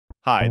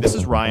Hi, this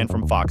is Ryan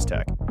from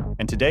Foxtecc,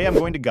 and today I'm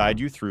going to guide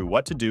you through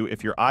what to do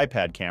if your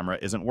iPad camera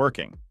isn't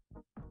working.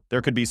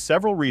 There could be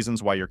several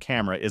reasons why your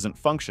camera isn't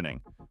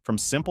functioning, from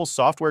simple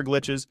software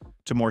glitches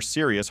to more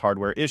serious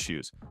hardware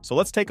issues, so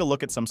let's take a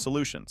look at some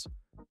solutions.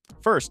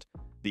 First,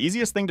 the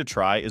easiest thing to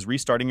try is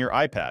restarting your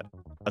iPad.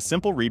 A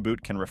simple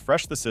reboot can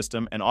refresh the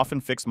system and often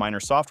fix minor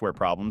software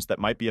problems that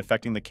might be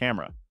affecting the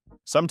camera.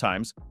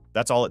 Sometimes,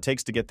 that's all it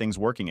takes to get things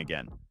working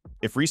again.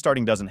 If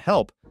restarting doesn't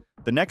help,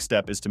 the next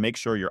step is to make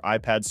sure your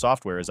iPad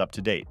software is up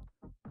to date.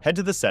 Head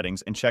to the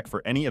settings and check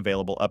for any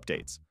available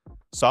updates.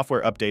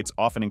 Software updates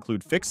often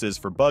include fixes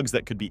for bugs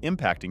that could be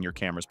impacting your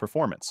camera's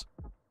performance.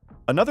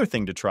 Another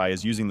thing to try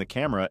is using the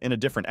camera in a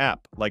different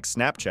app, like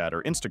Snapchat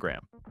or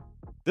Instagram.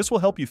 This will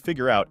help you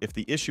figure out if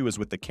the issue is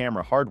with the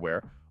camera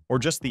hardware or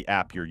just the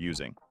app you're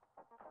using.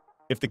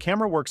 If the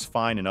camera works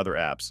fine in other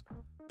apps,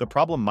 the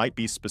problem might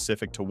be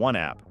specific to one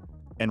app,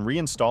 and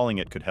reinstalling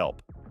it could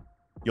help.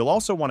 You'll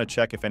also want to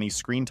check if any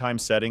screen time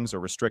settings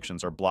or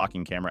restrictions are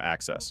blocking camera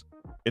access.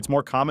 It's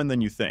more common than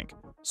you think.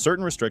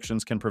 Certain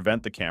restrictions can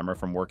prevent the camera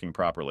from working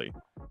properly.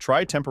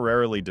 Try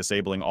temporarily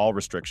disabling all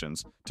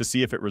restrictions to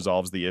see if it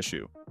resolves the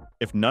issue.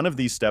 If none of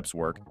these steps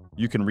work,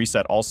 you can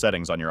reset all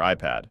settings on your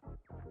iPad.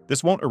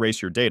 This won't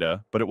erase your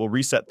data, but it will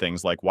reset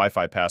things like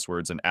Wi-Fi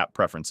passwords and app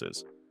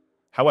preferences.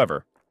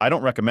 However, I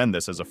don't recommend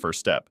this as a first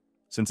step,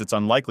 since it's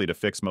unlikely to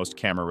fix most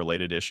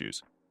camera-related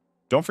issues.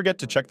 Don't forget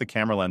to check the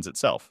camera lens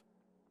itself.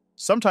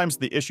 Sometimes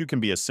the issue can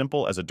be as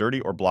simple as a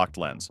dirty or blocked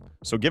lens,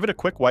 so give it a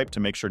quick wipe to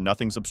make sure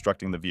nothing's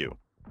obstructing the view.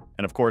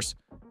 And of course,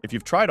 if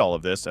you've tried all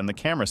of this and the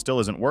camera still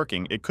isn't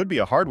working, it could be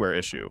a hardware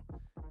issue.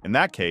 In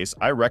that case,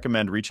 I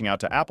recommend reaching out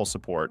to Apple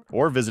support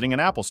or visiting an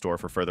Apple store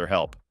for further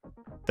help.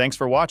 Thanks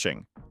for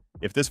watching.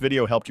 If this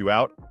video helped you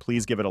out,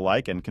 please give it a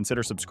like and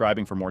consider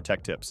subscribing for more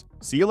tech tips.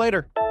 See you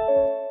later!